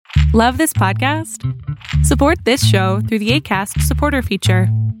Love this podcast? Support this show through the Acast supporter feature.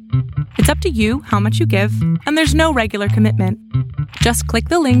 It's up to you how much you give, and there's no regular commitment. Just click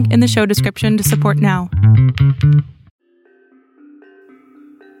the link in the show description to support now.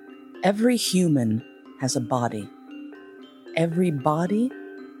 Every human has a body. Every body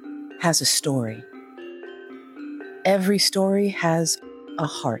has a story. Every story has a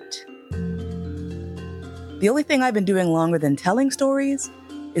heart. The only thing I've been doing longer than telling stories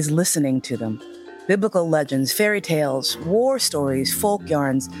is listening to them. Biblical legends, fairy tales, war stories, folk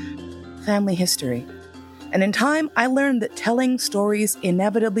yarns, family history. And in time, I learned that telling stories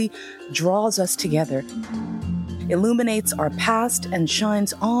inevitably draws us together, illuminates our past, and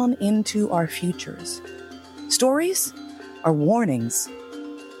shines on into our futures. Stories are warnings.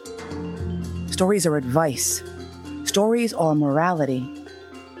 Stories are advice. Stories are morality.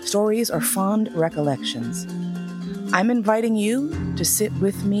 Stories are fond recollections. I'm inviting you to sit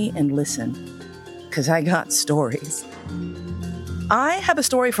with me and listen, because I got stories. I have a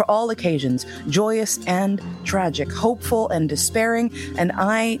story for all occasions, joyous and tragic, hopeful and despairing, and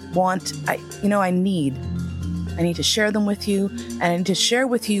I need to share them with you, and I need to share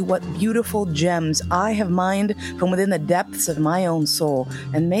with you what beautiful gems I have mined from within the depths of my own soul.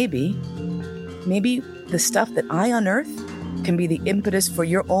 And maybe the stuff that I unearth can be the impetus for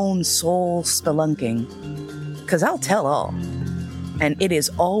your own soul spelunking. Because I'll tell all. And it is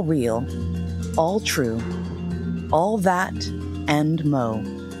all real, all true, all that and mo.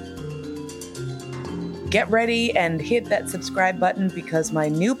 Get ready and hit that subscribe button, because my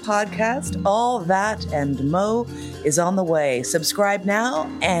new podcast, All That and Mo, is on the way. Subscribe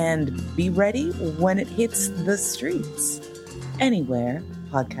now and be ready when it hits the streets. Anywhere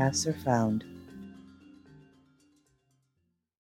podcasts are found.